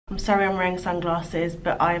I'm sorry I'm wearing sunglasses,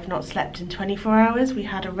 but I have not slept in 24 hours. We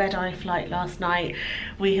had a red-eye flight last night.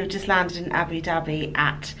 We have just landed in Abu Dhabi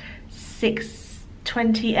at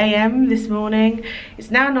 6:20 a.m. this morning.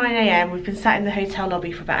 It's now 9 a.m. We've been sat in the hotel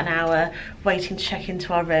lobby for about an hour waiting to check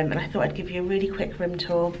into our room, and I thought I'd give you a really quick room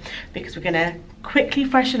tour because we're gonna quickly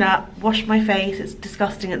freshen up, wash my face, it's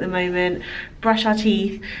disgusting at the moment, brush our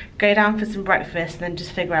teeth, go down for some breakfast, and then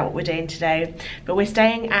just figure out what we're doing today. But we're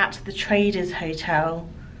staying at the Traders Hotel.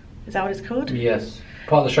 Is that what it's called? Yes,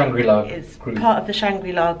 part of the Shangri La group. It's part of the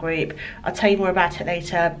Shangri La group. I'll tell you more about it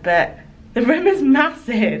later, but the room is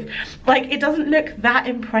massive. Like, it doesn't look that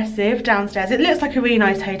impressive downstairs. It looks like a really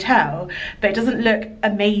nice hotel, but it doesn't look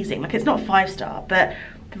amazing. Like, it's not 5-star, but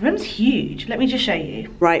the room's huge. Let me just show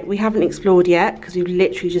you. Right, we haven't explored yet because we've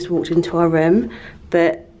literally just walked into our room,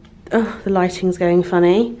 but oh, the lighting's going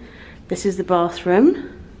funny. This is the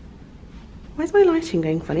bathroom. Where's my lighting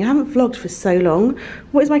going funny? I haven't vlogged for so long.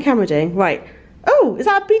 What is my camera doing? Right. Oh, is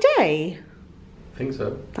that a bidet? I think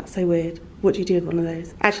so. That's so weird. What do you do with one of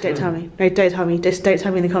those? Actually, don't tell me. No, don't tell me. Just don't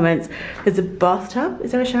tell me in the comments. There's a bathtub.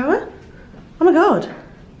 Is there a shower? Oh my god.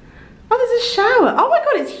 Oh, there's a shower. Oh my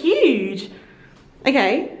god, it's huge.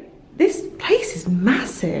 Okay, this place is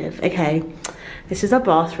massive. Okay, this is our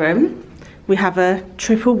bathroom. We have a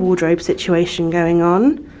triple wardrobe situation going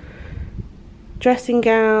on. Dressing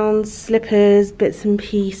gowns, slippers, bits and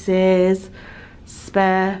pieces,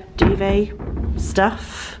 spare duvet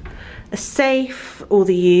stuff, a safe, all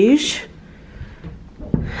the huge.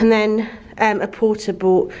 And then a porter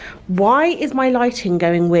bought. Why is my lighting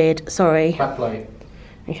going weird? Sorry. Backlight.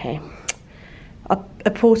 Okay. A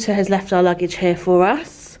porter has left our luggage here for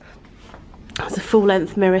us. There's a full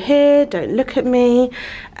length mirror here. Don't look at me.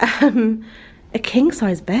 A king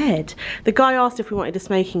size bed. The guy asked if we wanted a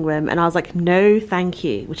smoking room and I was like, no thank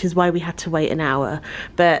you, which is why we had to wait an hour.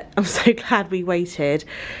 But I'm so glad we waited.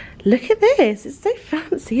 Look at this. It's so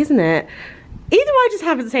fancy, isn't it? Either I just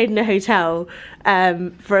haven't stayed in a hotel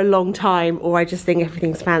for a long time, or I just think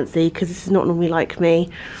everything's fancy because this is not normally like me.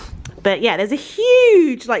 But yeah, there's a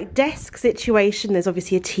huge like desk situation. There's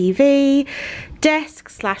obviously a TV, desk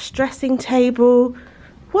 / dressing table.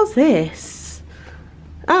 What's this?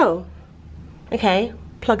 Oh, okay,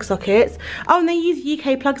 plug sockets. Oh, and they use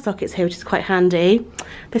UK plug sockets here, which is quite handy.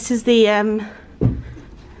 This is the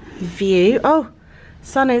view. Oh,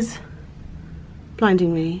 sun is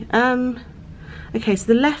blinding me. Okay, so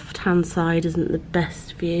the left-hand side isn't the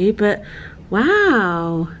best view, but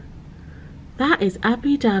wow. That is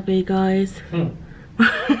Abu Dhabi, guys. I mean,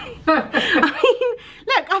 look,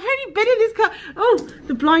 I've only been in this car. Oh,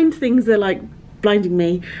 the blind things are like blinding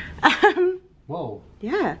me. Whoa.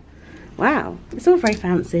 Yeah. Wow. It's all very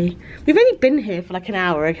fancy. We've only been here for like an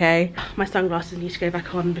hour, okay? My sunglasses need to go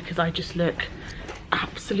back on because I just look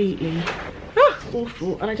absolutely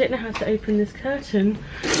awful. And I don't know how to open this curtain.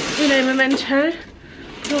 Uno momento.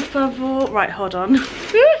 Por favor. Right, hold on.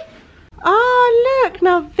 Oh, look,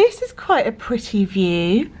 now this is quite a pretty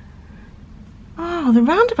view. Oh, the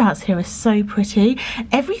roundabouts here are so pretty.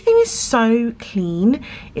 Everything is so clean.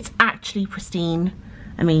 It's actually pristine.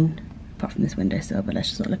 I mean, apart from this windowsill, but let's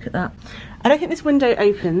just not look at that. I don't think this window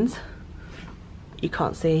opens. You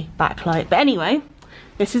can't see backlight. But anyway,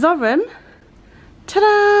 this is our room.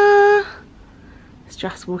 Ta-da! It's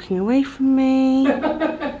just walking away from me.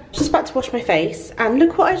 Just about to wash my face, and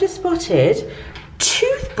look what I just spotted.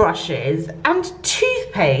 Toothbrushes and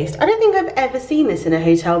toothpaste. I don't think I've ever seen this in a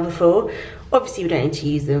hotel before. Obviously we don't need to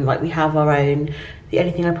use them, like we have our own. The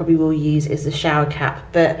only thing I probably will use is the shower cap,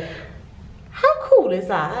 but how cool is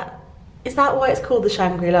that? Is that why it's called the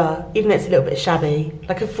Shangri La? Even though it's a little bit shabby,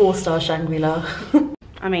 like a 4-star Shangri La.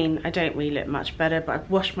 I mean, I don't really look much better, but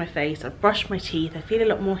I've washed my face, I've brushed my teeth, I feel a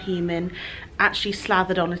lot more human. Actually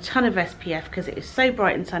slathered on a ton of SPF because it is so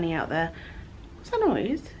bright and sunny out there. What's that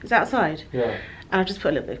noise? Is it outside? Yeah. And I've just put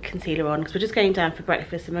a little bit of concealer on because we're just going down for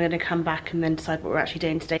breakfast and we're going to come back and then decide what we're actually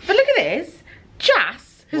doing today. But look at this.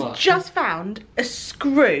 Jas has just found a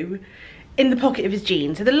screw in the pocket of his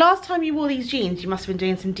jeans. So the last time you wore these jeans, you must have been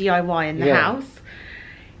doing some DIY in the house.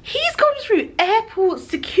 He's gone through airport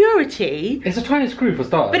security. It's a tiny screw for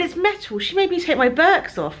starters. But it's metal. She made me take my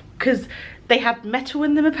Birks off because they had metal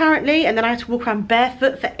in them apparently, and then I had to walk around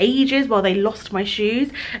barefoot for ages while they lost my shoes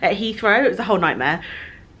at Heathrow. It was a whole nightmare.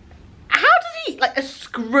 How does he, like a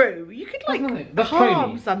screw? You could like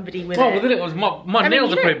harm somebody with it. Well, then it was my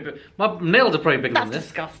nails are pretty big. That's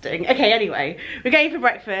disgusting. Okay, anyway, we're going for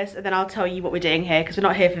breakfast and then I'll tell you what we're doing here because we're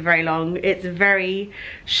not here for very long. It's a very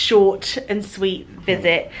short and sweet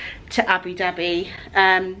visit to Abu Dhabi,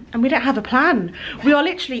 and we don't have a plan. We are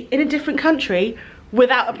literally in a different country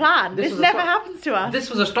without a plan. This never happens to us. This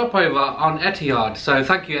was a stopover on Etihad, so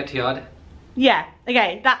thank you, Etihad. Yeah,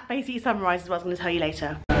 okay, that basically summarises what I was going to tell you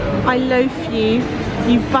later. I loaf you,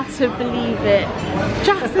 you better believe it.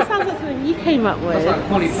 Jas, this sounds like something you came up with.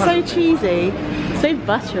 So cheesy, so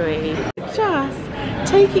buttery. Jas,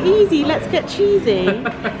 take it easy, let's get cheesy.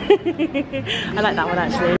 I like that one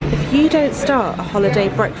actually. If you don't start a holiday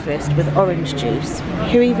breakfast with orange juice,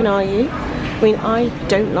 who even are you? I mean, I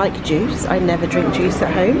don't like juice, I never drink juice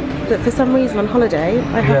at home, but for some reason on holiday,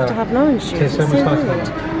 I have to have an orange juice. It's so weird.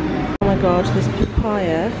 Oh my god, this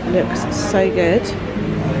papaya looks so good.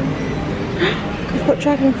 We've got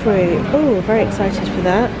dragon fruit. Oh, very excited for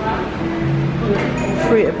that.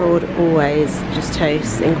 Fruit abroad always just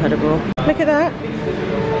tastes incredible. Look at that.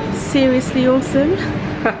 Seriously awesome.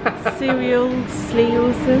 Seriously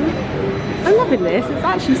awesome. I'm loving this. It's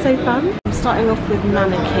actually so fun. I'm starting off with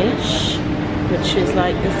Manakish, which is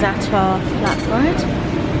like the za'atar flatbread.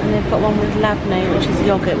 And they've got one with labneh, which is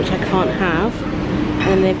yogurt, which I can't have. And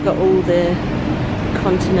then they've got all the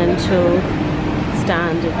continental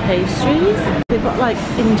standard pastries. They've got like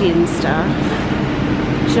Indian stuff.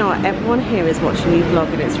 Do you know what? Everyone here is watching me vlog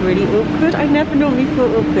and it's really awkward. I never normally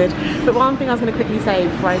feel awkward. But one thing I was going to quickly say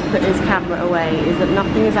before I put this camera away is that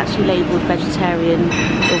nothing is actually labelled vegetarian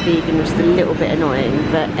or vegan, which is a little bit annoying.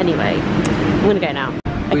 But anyway, I'm going to go now.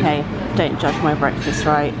 Okay, don't judge my breakfast,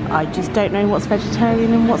 right? I just don't know what's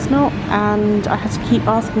vegetarian and what's not. And I had to keep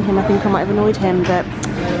asking him. I think I might have annoyed him, but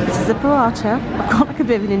this is a paratha. I've got like a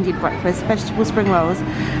bit of an Indian breakfast, vegetable spring rolls,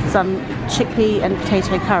 some chickpea and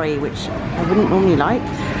potato curry, which I wouldn't normally like.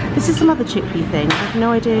 This is some other chickpea thing. I have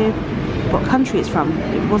no idea what country it's from.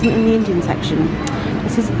 It wasn't in the Indian section.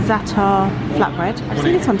 This is za'atar flatbread. I've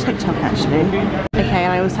seen this on TikTok actually. Okay,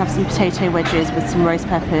 and I also have some potato wedges with some roast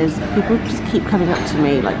peppers. People just keep coming up to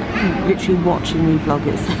me, like literally watching me vlog.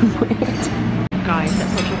 It's so weird. Guys,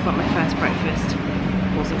 let's not talk about my first breakfast.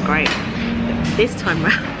 It wasn't great. But this time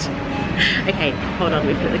round, okay, hold on,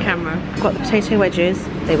 we've put the camera. Got the potato wedges,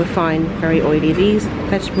 they were fine, very oily. These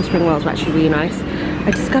vegetable spring rolls were actually really nice. I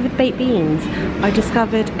discovered baked beans. I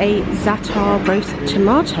discovered a za'atar roast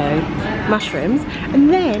tomato, mushrooms, and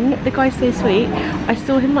then the guy's so sweet, I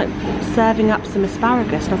saw him like serving up some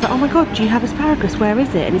asparagus and I was like, oh my god, do you have asparagus? Where is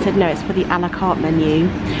it? And he said, no, it's for the a la carte menu.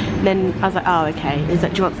 And then I was like, oh okay. He's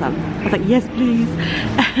like, do you want some? I was like, yes please.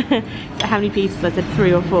 So how many pieces? I said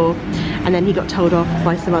 3 or 4. And then he got told off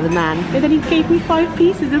by some other man. But then he gave me 5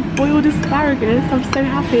 pieces of boiled asparagus. I'm so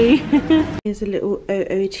happy. Here's a little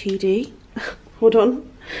OOTD. Hold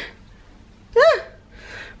on. Ah!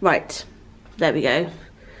 Right, there we go.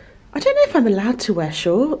 I don't know if I'm allowed to wear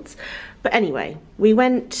shorts, but anyway, we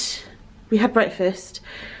had breakfast,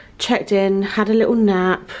 checked in, had a little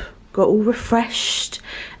nap, got all refreshed,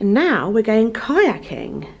 and now we're going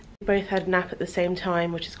kayaking. We both had a nap at the same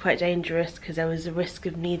time, which is quite dangerous because there was a risk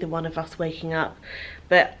of neither one of us waking up.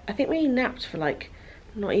 But I think we napped for like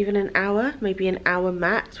not even an hour, maybe an hour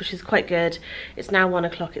max, which is quite good. It's now 1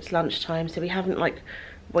 o'clock, it's lunchtime, so we haven't like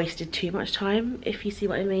wasted too much time, if you see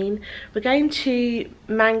what I mean. We're going to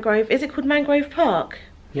Mangrove, is it called Mangrove Park?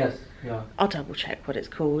 Yes, yeah. I'll double check what it's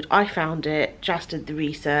called. I found it, just did the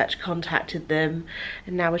research, contacted them,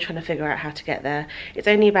 and now we're trying to figure out how to get there. It's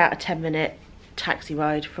only about a 10-minute taxi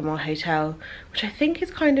ride from our hotel, which I think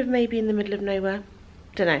is kind of maybe in the middle of nowhere.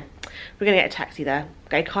 Don't know. We're gonna get a taxi there,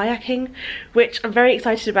 go kayaking, which I'm very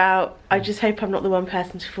excited about. I just hope I'm not the one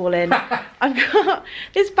person to fall in. I've got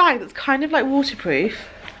this bag that's kind of like waterproof,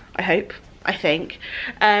 I hope, I think,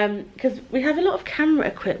 because we have a lot of camera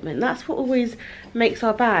equipment. That's what always makes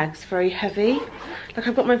our bags very heavy. Like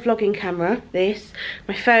I've got my vlogging camera, this,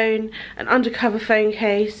 my phone, an undercover phone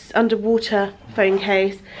case, underwater phone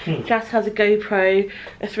case. Jas has a GoPro,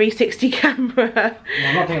 a 360 camera. No,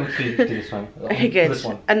 I'm not taking the 360 this time. Okay, good. This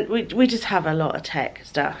one. And we just have a lot of tech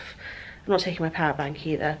stuff. I'm not taking my power bank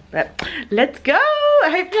either, but let's go!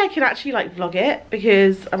 Hopefully I can actually like vlog it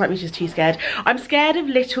because I might be just too scared. I'm scared of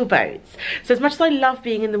little boats. So as much as I love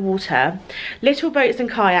being in the water, little boats and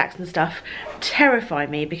kayaks and stuff terrify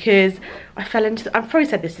me because I fell into I've probably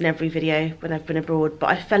said this in every video when I've been abroad,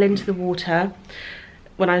 but I fell into the water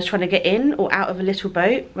when I was trying to get in or out of a little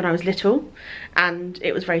boat when I was little, and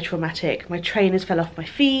it was very traumatic. My trainers fell off my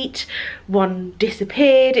feet, one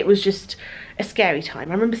disappeared. It was just a scary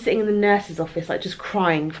time. I remember sitting in the nurse's office like just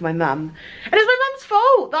crying for my mum, and it's my mum's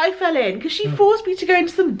fault that I fell in because she forced me to go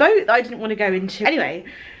into some boat that I didn't want to go into. Anyway,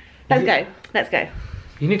 let's go.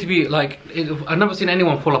 You need to be like, I've never seen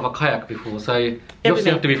anyone fall off a kayak before, so you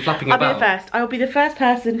obviously have to be flapping about. I'll be the first. I will be the first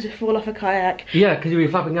person to fall off a kayak. Yeah, because you'll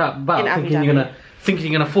be flapping about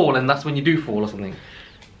thinking you're gonna fall, and that's when you do fall or something.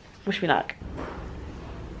 Wish me luck.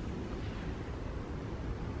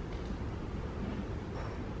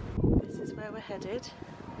 headed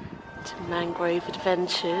to Mangrove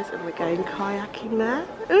Adventures and we're going kayaking there.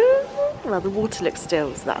 Ooh. Well, the water looks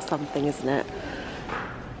still, so that's something, isn't it?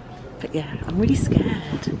 But yeah, I'm really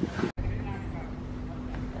scared.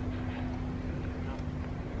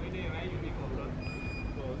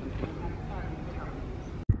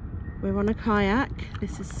 We're on a kayak.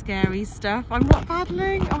 This is scary stuff. I'm not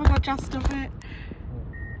paddling. Oh my god, just stop it.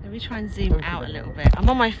 Let me try and zoom out a little bit. I'm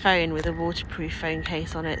on my phone with a waterproof phone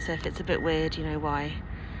case on it, so if it's a bit weird, you know why.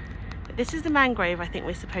 But this is the mangrove I think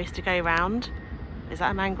we're supposed to go round. Is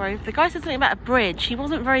that a mangrove? The guy said something about a bridge. He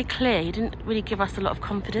wasn't very clear. He didn't really give us a lot of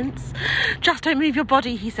confidence. Just don't move your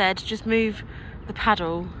body, he said. Just move the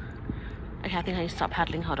paddle. Okay, I think I need to start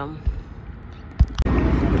paddling. Hold on.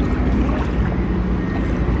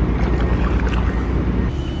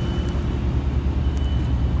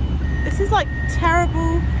 This is like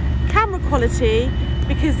terrible camera quality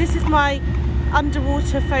because this is my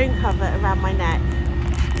underwater phone cover around my neck.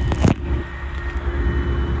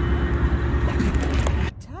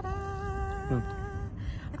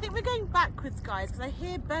 I think we're going backwards, guys, because I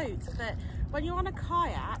hear boats, but when you're on a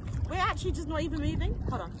kayak, we're actually just not even moving.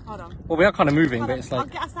 Hold on, hold on. Well, we are kind of moving, but it's like... I'll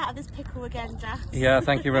get us out of this pickle again, Jess. Yeah,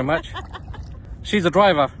 thank you very much. She's a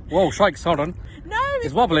driver. Whoa, Shrikes, hold on. No,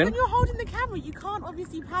 it's wobbling. When you're holding the camera, you can't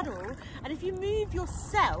obviously paddle, and if you move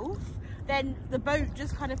yourself, then the boat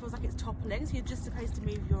just kind of feels like it's toppling, so you're just supposed to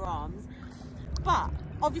move your arms. But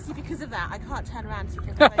obviously because of that, I can't turn around to see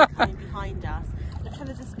the boat coming behind us. But when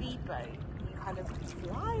there's a speedboat, you kind of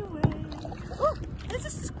fly away. Oh, there's a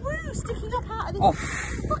screw sticking up out of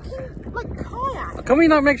this fucking like kayak. Can we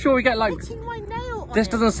not make sure we get like hitting my nail on this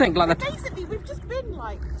it. Doesn't sink like that? Basically, we've just been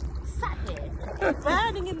like sat here,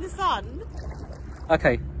 burning in the sun.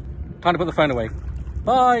 Okay, time to put the phone away.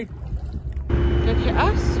 Bye. Look at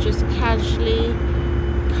us, just casually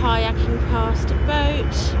kayaking past a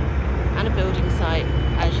boat and a building site,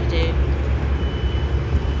 as you do.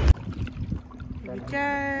 Here we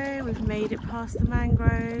go, we've made it past the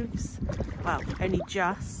mangroves. Well, only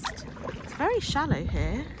just. It's very shallow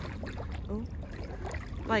here. Oh.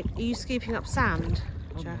 Like, are you scooping up sand,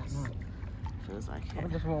 Jess? No. Feels like it.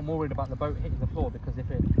 I'm just more worried about the boat hitting the floor because if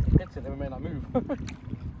it hits it, then we may not move.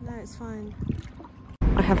 No, it's fine.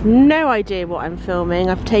 I have no idea what I'm filming.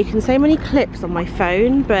 I've taken so many clips on my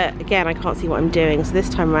phone, but again, I can't see what I'm doing. So this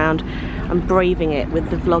time around, I'm braving it with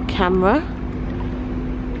the vlog camera.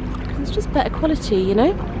 It's just better quality, you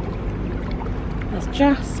know? There's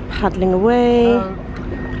just paddling away.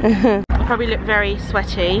 I probably look very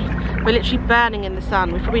sweaty. We're literally burning in the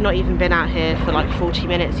sun. We've probably not even been out here for like 40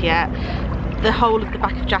 minutes yet. The whole of the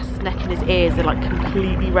back of Jas's neck and his ears are like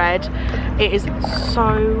completely red. It is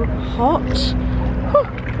so hot.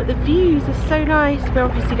 Whew, but the views are so nice. We're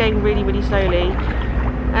obviously going really, really slowly.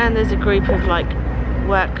 And there's a group of like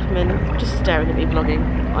workmen just staring at me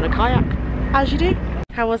vlogging on a kayak, as you do.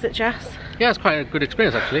 How was it, Jas? Yeah, it's quite a good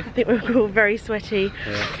experience actually. I think we were all very sweaty.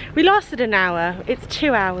 Yeah. We lasted an hour. It's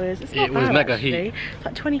 2 hours. It's not it bad, was mega actually. heat. It's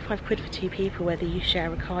like 25 quid for 2 people, whether you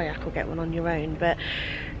share a kayak or get one on your own. But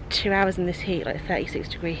 2 hours in this heat, like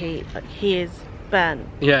 36-degree heat, like he is burnt.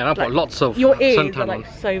 Yeah, and I've like, got lots of your ears suntan are like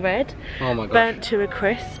on. so red. Oh my god. Burnt to a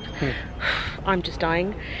crisp. I'm just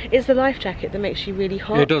dying. It's the life jacket that makes you really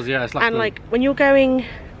hot. It does, yeah. It's like and like when you're going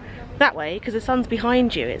that way, because the sun's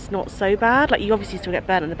behind you, it's not so bad. Like you obviously still get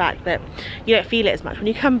burnt on the back, but you don't feel it as much. When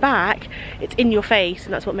you come back, it's in your face,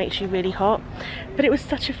 and that's what makes you really hot. But it was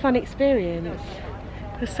such a fun experience.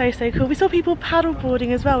 It was so, so cool. We saw people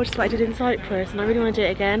paddleboarding as well, which is what I did in Cyprus, and I really want to do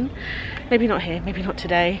it again. Maybe not here, maybe not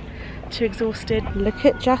today. Too exhausted. Look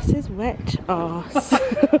at Jas's wet arse.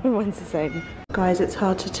 Mine's the same. Guys, it's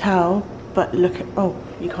hard to tell, but look at, oh,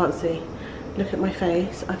 you can't see. Look at my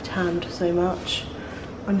face. I've tanned so much.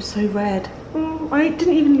 I'm so red. Oh, I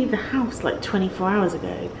didn't even leave the house like 24 hours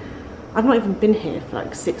ago. I've not even been here for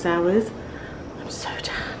like 6 hours. I'm so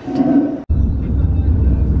tanned.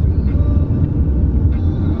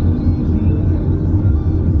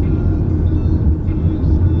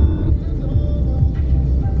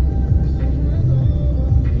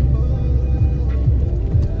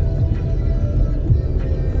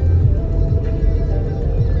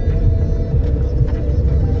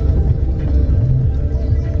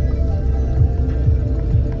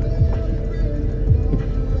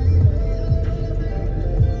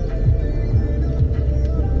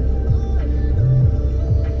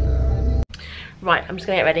 Right, I'm just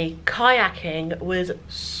gonna get ready. Kayaking was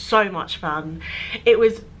so much fun. It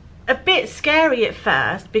was a bit scary at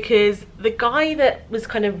first because the guy that was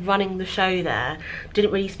kind of running the show there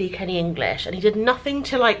didn't really speak any English, and he did nothing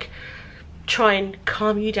to like try and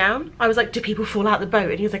calm you down. I was like, do people fall out the boat?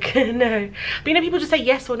 And he was like, no. But you know, people just say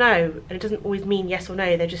yes or no, and it doesn't always mean yes or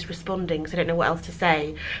no. They're just responding, so they don't know what else to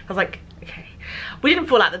say. I was like, okay. We didn't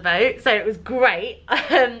fall out the boat, so it was great.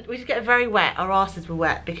 We did get very wet. Our asses were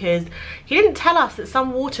wet because he didn't tell us that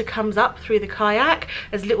some water comes up through the kayak.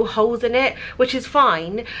 There's little holes in it, which is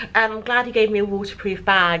fine. I'm glad he gave me a waterproof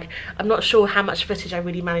bag. I'm not sure how much footage I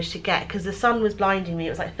really managed to get because the sun was blinding me.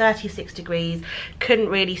 It was like 36 degrees. Couldn't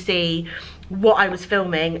really see what I was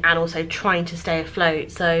filming and also trying to stay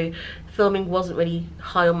afloat. So filming wasn't really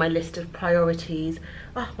high on my list of priorities.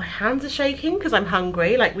 Oh, my hands are shaking because I'm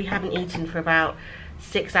hungry. Like, we haven't eaten for about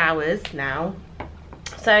 6 hours now.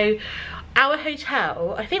 So our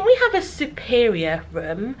hotel, I think we have a superior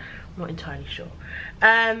room. I'm not entirely sure.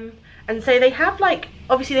 And so they have, like,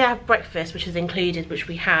 obviously they have breakfast, which is included, which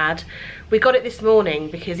we had. We got it this morning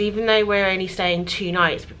because even though we're only staying 2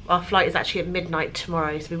 nights, our flight is actually at midnight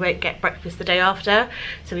tomorrow, so we won't get breakfast the day after.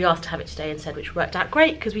 So we asked to have it today instead, which worked out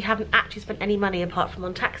great because we haven't actually spent any money apart from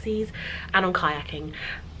on taxis and on kayaking.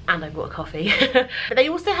 And I bought a coffee. But they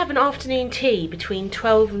also have an afternoon tea between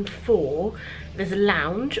 12 and 4. There's a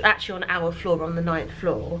lounge, actually on our floor, on the 9th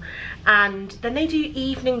floor. And then they do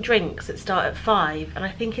evening drinks that start at 5. And I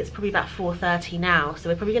think it's probably about 4:30 now. So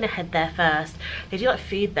we're probably going to head there first. They do like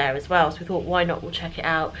food there as well. So we thought, why not? We'll check it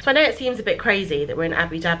out. So I know it seems a bit crazy that we're in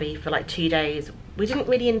Abu Dhabi for like 2 days. We didn't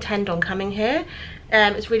really intend on coming here.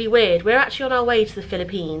 It's really weird. We're actually on our way to the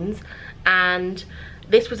Philippines. And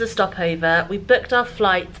this was a stopover. We booked our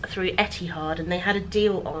flight through Etihad and they had a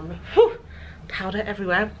deal on. Whew, powder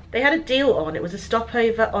everywhere. They had a deal on. It was a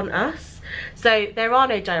stopover on us. So there are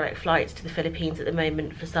no direct flights to the Philippines at the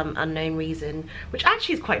moment for some unknown reason, which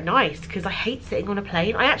actually is quite nice because I hate sitting on a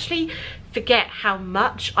plane. I actually forget how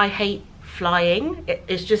much I hate flying.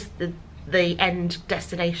 It's just the end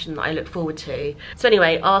destination that I look forward to. So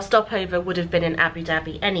anyway, our stopover would have been in Abu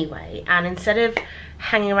Dhabi anyway, and instead of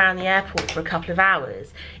hanging around the airport for a couple of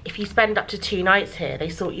hours, if you spend up to 2 nights here, they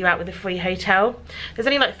sort you out with a free hotel. There's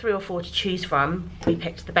only like 3 or 4 to choose from. We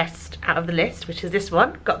picked the best out of the list, which is this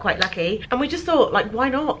one. Got quite lucky, and we just thought, like, why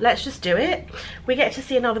not? Let's just do it. We get to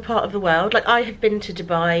see another part of the world. Like, I had been to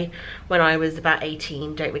Dubai when I was about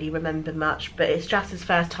 18, don't really remember much, but it's Jas's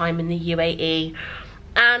first time in the UAE,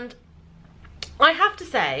 and I have to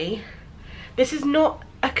say, this is not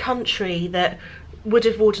a country that would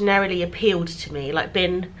have ordinarily appealed to me, like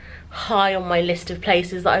been high on my list of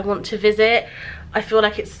places that I want to visit. I feel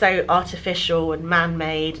like it's so artificial and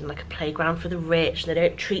man-made and like a playground for the rich. They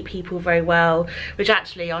don't treat people very well, which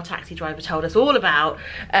actually our taxi driver told us all about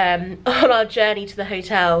on our journey to the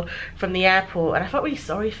hotel from the airport, and I felt really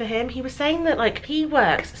sorry for him. He was saying that like he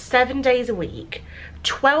works 7 days a week,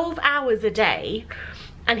 12 hours a day,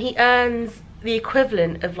 and he earns the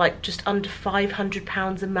equivalent of like just under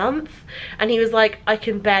 £500 a month, and he was like, I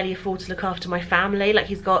can barely afford to look after my family. Like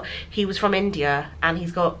he was from India and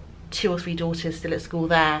he's got 2 or 3 daughters still at school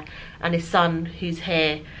there, and his son who's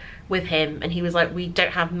here with him, and he was like, we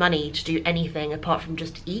don't have money to do anything apart from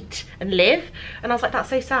just eat and live. And I was like, that's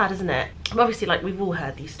so sad, isn't it? And obviously, like, we've all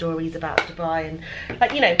heard these stories about Dubai and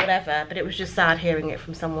like, you know, whatever, but it was just sad hearing it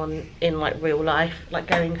from someone in like real life, like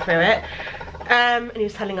going through it. And he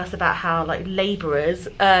was telling us about how like laborers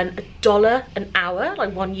earn $1 an hour,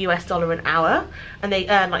 like $1 US an hour, and they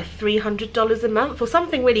earn like $300 a month or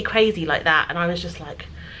something really crazy like that. And I was just like,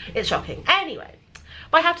 it's shocking. Anyway,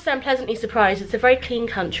 but I have to say I'm pleasantly surprised. It's a very clean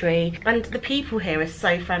country and the people here are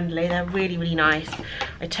so friendly. They're really, really nice.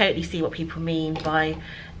 I totally see what people mean by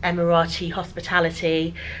Emirati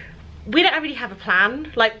hospitality. We don't really have a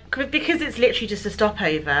plan, like, because it's literally just a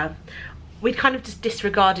stopover. We'd kind of just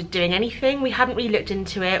disregarded doing anything. We hadn't really looked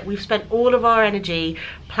into it. We've spent all of our energy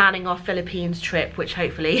planning our Philippines trip, which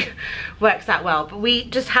hopefully works out well, but we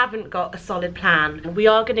just haven't got a solid plan. We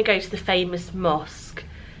are gonna go to the famous mosque,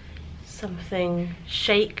 something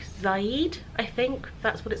Sheikh Zayed, I think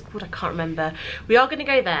that's what it's called, I can't remember. We are gonna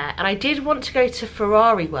go there, and I did want to go to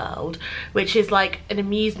Ferrari World, which is like an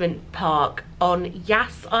amusement park on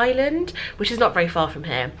Yas Island, which is not very far from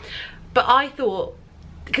here. But I thought,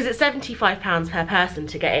 because it's £75 per person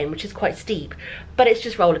to get in, which is quite steep, but it's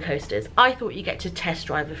just roller coasters. I thought you get to test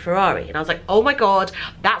drive a Ferrari, and I was like, oh my god,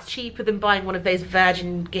 that's cheaper than buying one of those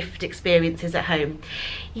Virgin gift experiences at home.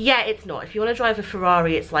 Yeah, it's not. If you want to drive a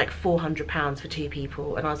Ferrari, it's like £400 for 2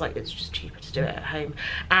 people, and I was like, it's just cheaper to do it at home.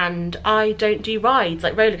 And I don't do rides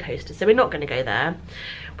like roller coasters, so we're not going to go there.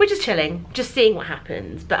 We're just chilling, just seeing what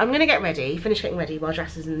happens. But I'm going to get ready, finish getting ready while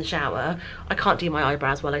Jess is in the shower. I can't do my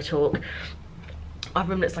eyebrows while I talk. Our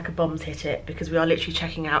room looks like a bomb's hit it because we are literally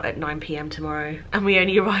checking out at 9 PM tomorrow and we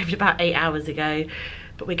only arrived about 8 hours ago.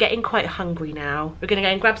 But we're getting quite hungry now. We're gonna go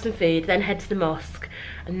and grab some food, then head to the mosque,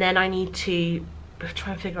 and then I need to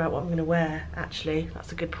try and figure out what I'm gonna wear, actually.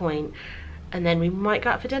 That's a good point. And then we might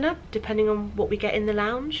go out for dinner, depending on what we get in the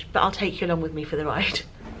lounge, but I'll take you along with me for the ride.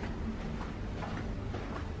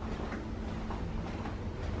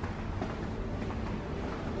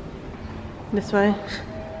 This way.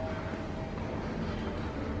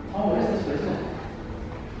 Oh, what is this place?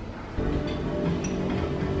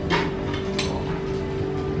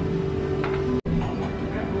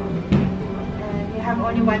 You have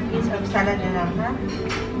only one piece of salad now, huh?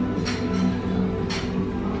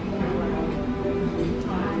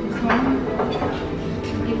 This one,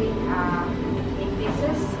 give it 8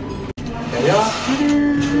 pieces. There we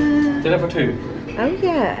are. Dinner for 2. Oh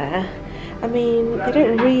yeah. I mean, they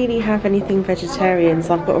don't really have anything vegetarian,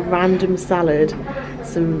 so I've got a random salad,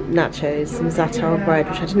 some nachos, some za'atar bread,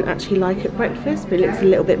 which I didn't actually like at breakfast, but it looks a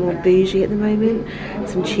little bit more bougie at the moment.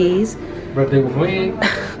 Some cheese. Red label for me.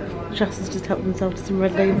 Justin's just helped himself to some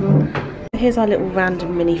red label. Here's our little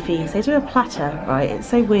random mini feast. They do a platter, right? It's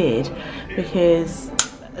so weird because,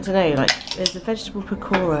 I don't know, like there's a vegetable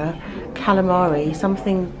pakora, calamari,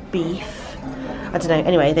 something beef. I don't know.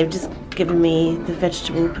 Anyway, they've just given me the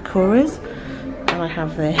vegetable pakoras and I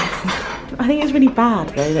have this. I think it's really bad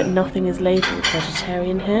though that nothing is labelled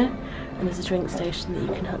vegetarian here. And there's a drink station that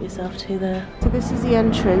you can help yourself to there. So this is the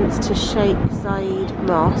entrance to Sheikh Zayed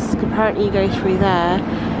Mosque. Apparently you go through there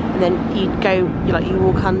and then you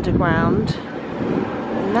walk underground.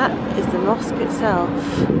 And that is the mosque itself.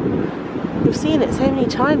 We've seen it so many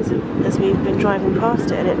times as we've been driving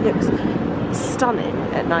past it, and it looks stunning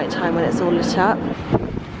at night time when it's all lit up.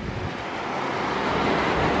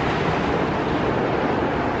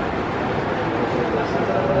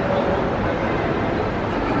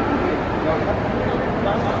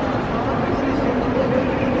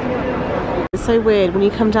 It's so weird, when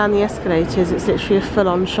you come down the escalators it's literally a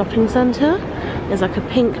full-on shopping centre. There's like a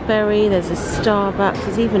Pinkberry, there's a Starbucks,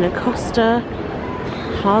 there's even a Costa,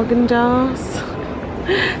 Haagen-Dazs,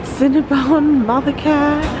 Cinnabon,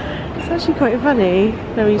 Mothercare. It's actually quite funny.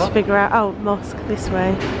 Then we just figure out, oh, mosque this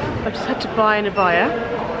way. I've just had to buy an abaya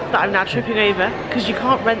that I'm now tripping over because you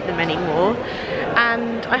can't rent them anymore.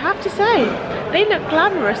 And I have to say, they look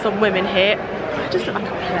glamorous on women here. I just look like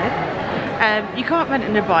a pleb. You can't rent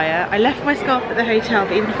an abaya. I left my scarf at the hotel,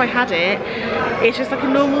 but even if I had it, it's just like a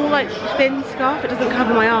normal, like, thin scarf. It doesn't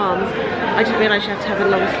cover my arms. I didn't realise you have to have a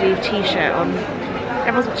long sleeve t-shirt on.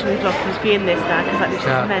 Everyone's watching the vlog, must be in this now because like this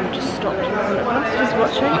men just stopped in front of us, just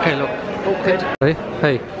watching. Okay, look. Awkward.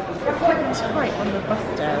 Hey. It's quite tight on the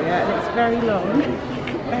bus area and it's very long.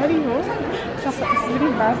 Barely more. Just like this is really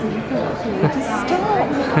embarrassing. You can watch me. Just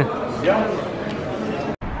stop.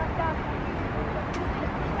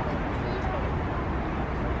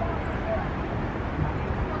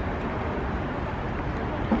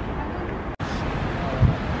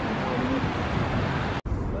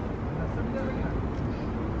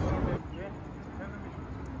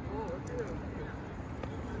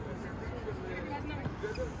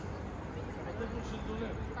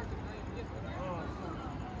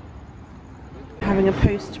 Having a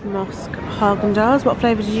post-mosque Haagen-Dazs. What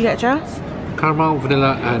flavour did you get, Jess? Caramel,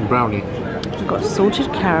 vanilla and brownie. I've got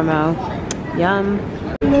salted caramel. Yum.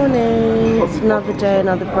 Good morning. It's another day,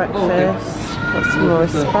 another breakfast. Got some more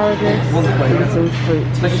asparagus and some fruit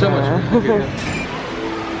to Thank you so much. share.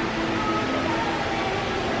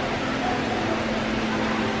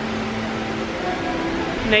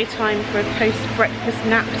 No time for a post-breakfast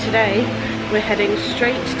nap today. We're heading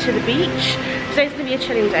straight to the beach. Today's going to be a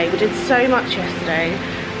chilling day. We did so much yesterday.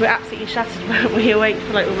 We're absolutely shattered, weren't we? Awake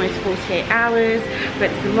for like almost 48 hours. We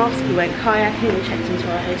went to the mosque, we went kayaking, we checked into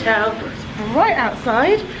our hotel. Right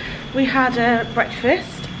outside, we had a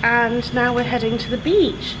breakfast and now we're heading to the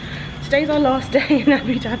beach. Today's our last day in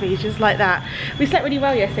Abu Dhabi, just like that. We slept really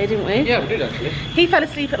well yesterday, didn't we? Yeah, we did actually. He fell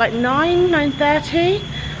asleep at like 9:30.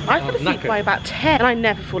 I fell asleep by about 10 and I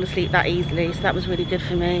never fall asleep that easily, so that was really good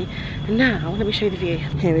for me. And now, let me show you the view.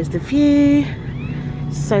 Here is the view.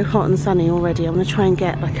 It's so hot and sunny already. I'm gonna try and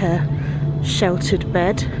get like a sheltered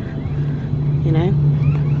bed, you know.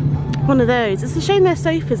 One of those. It's a shame there's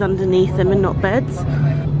sofas underneath them and not beds.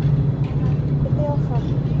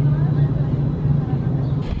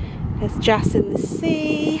 There's Jas in the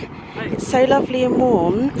sea. It's so lovely and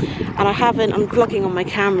warm, and I'm vlogging on my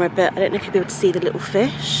camera, but I don't know if you'll be able to see the little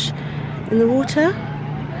fish in the water.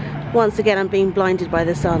 Once again, I'm being blinded by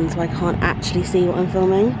the sun, so I can't actually see what I'm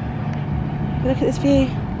filming. But look at this view.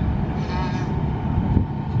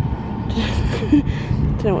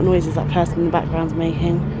 Don't know what noises that person in the background's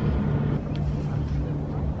making.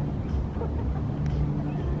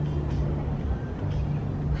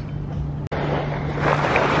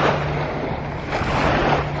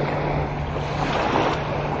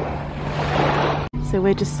 So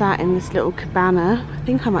we're just sat in this little cabana. I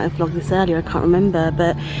think I might have vlogged this earlier, I can't remember,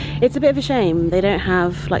 but it's a bit of a shame. They don't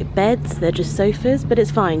have like beds, they're just sofas, but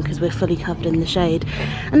it's fine because we're fully covered in the shade.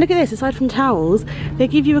 And look at this, aside from towels, they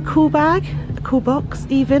give you a cool bag, a cool box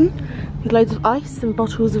even, with loads of ice and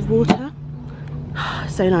bottles of water.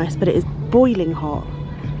 So nice, but it is boiling hot.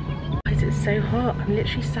 Why is it so hot? I'm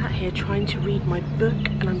literally sat here trying to read my book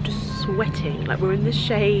and I'm just sweating. Like, we're in the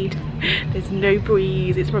shade, there's no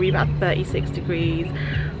breeze, it's probably about 36 degrees.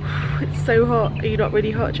 It's so hot. Are you not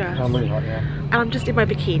really hot, Jess? I'm really hot, yeah. And I'm just in my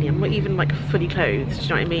bikini, I'm not even like fully clothed, do you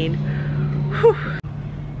know what I mean? Whew.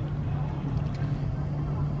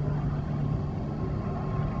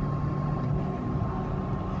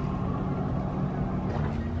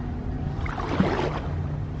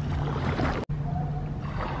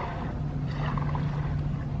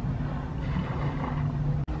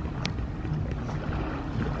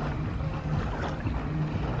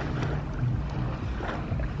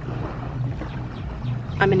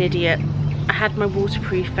 I'm an idiot. I had my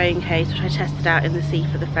waterproof phone case, which I tested out in the sea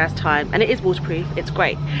for the first time, and it is waterproof, it's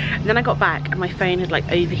great. And then I got back and my phone had like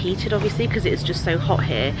overheated, obviously, because it was just so hot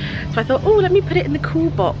here. So I thought, oh, let me put it in the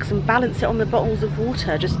cool box and balance it on the bottles of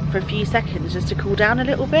water just for a few seconds, just to cool down a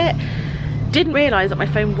little bit. Didn't realise that my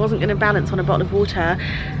phone wasn't going to balance on a bottle of water,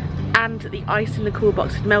 and the ice in the cool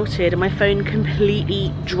box had melted and my phone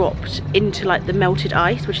completely dropped into like the melted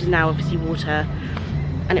ice, which is now obviously water.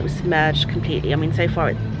 And it was submerged completely. I mean, so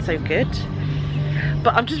far it's so good,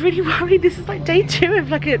 but I'm just really worried. This is like day 2 of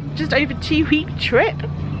like a just over 2-week trip.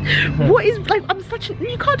 What is, like, I'm such a,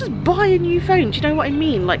 you can't just buy a new phone, do you know what I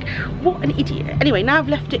mean? Like, what an idiot. Anyway, now I've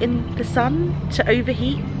left it in the sun to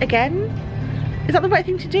overheat again. Is that the right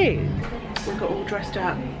thing to do? We've got all dressed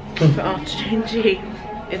up for afternoon tea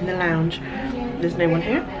in the lounge. There's no one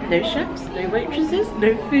here, no chefs, no waitresses,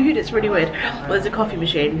 no food. It's really weird. Well, there's a coffee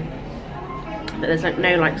machine, but there's like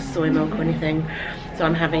no like soy milk or anything. So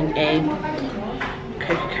I'm having a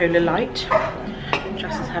Coca-Cola Light.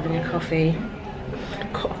 Jess is having a coffee.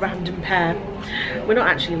 Got a random pair. We're not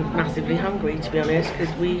actually massively hungry, to be honest,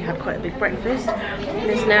 because we had quite a big breakfast.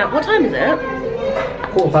 It's now, what time is it?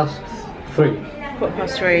 3:15.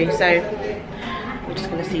 3:15, so we're just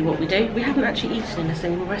going to see what we do. We haven't actually eaten in a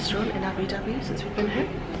single restaurant in Abu Dhabi since we've been here.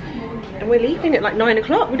 And we're leaving at like 9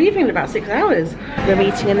 o'clock. We're leaving in about 6 hours. We're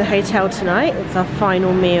eating in the hotel tonight. It's our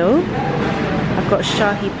final meal. I've got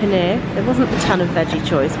shahi paneer. There wasn't a ton of veggie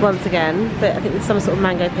choice once again, but I think there's some sort of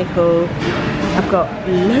mango pickle. I've got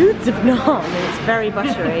loads of naan and it's very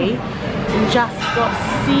buttery. And just got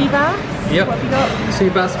sea bass. Yep. What have you got? Sea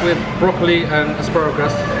bass with broccoli and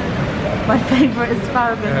asparagus. My favourite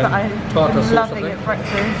asparagus that I'm sauce, loving at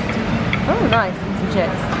breakfast. Oh, nice, and some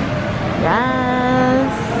chips.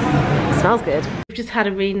 Yes, it smells good. We've just had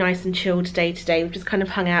a really nice and chilled day today. We've just kind of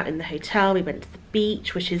hung out in the hotel. We went to the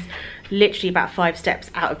beach, which is literally about 5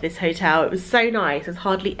 steps out of this hotel. It was so nice. There's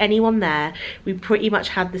hardly anyone there. We pretty much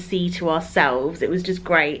had the sea to ourselves. It was just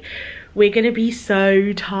great. We're gonna be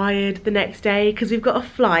so tired the next day because we've got a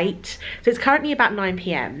flight. So it's currently about 9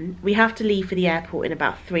 PM. We have to leave for the airport in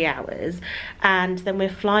about 3 hours. And then we're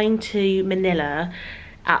flying to Manila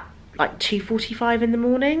at like 2:45 in the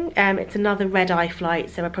morning. It's another red-eye flight,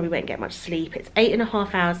 so I probably won't get much sleep. It's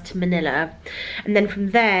 8.5 hours to Manila. And then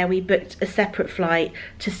from there, we booked a separate flight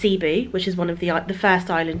to Cebu, which is one of the first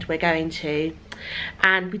island we're going to.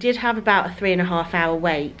 And we did have about a 3.5 hour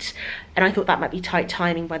wait, and I thought that might be tight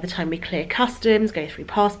timing by the time we clear customs, go through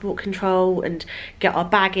passport control and get our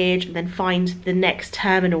baggage, and then find the next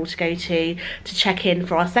terminal to go to check in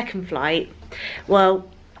for our second flight. Well,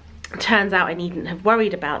 turns out I needn't have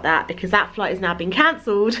worried about that because that flight has now been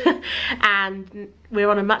cancelled and we're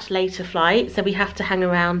on a much later flight, so we have to hang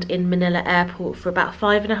around in Manila airport for about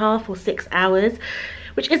 5.5 or 6 hours,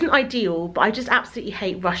 which isn't ideal, but I just absolutely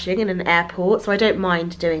hate rushing in an airport, so I don't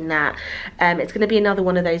mind doing that. It's going to be another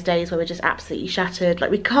one of those days where we're just absolutely shattered. Like,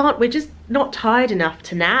 we're just not tired enough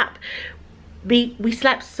to nap. We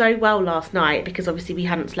slept so well last night because obviously we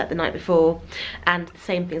hadn't slept the night before, and the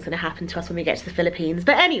same thing's going to happen to us when we get to the Philippines.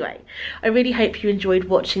 But anyway, I really hope you enjoyed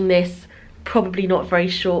watching this probably not very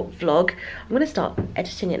short vlog. I'm going to start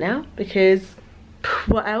editing it now because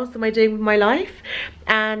what else am I doing with my life?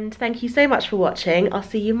 And thank you so much for watching. I'll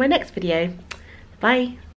see you in my next video. Bye.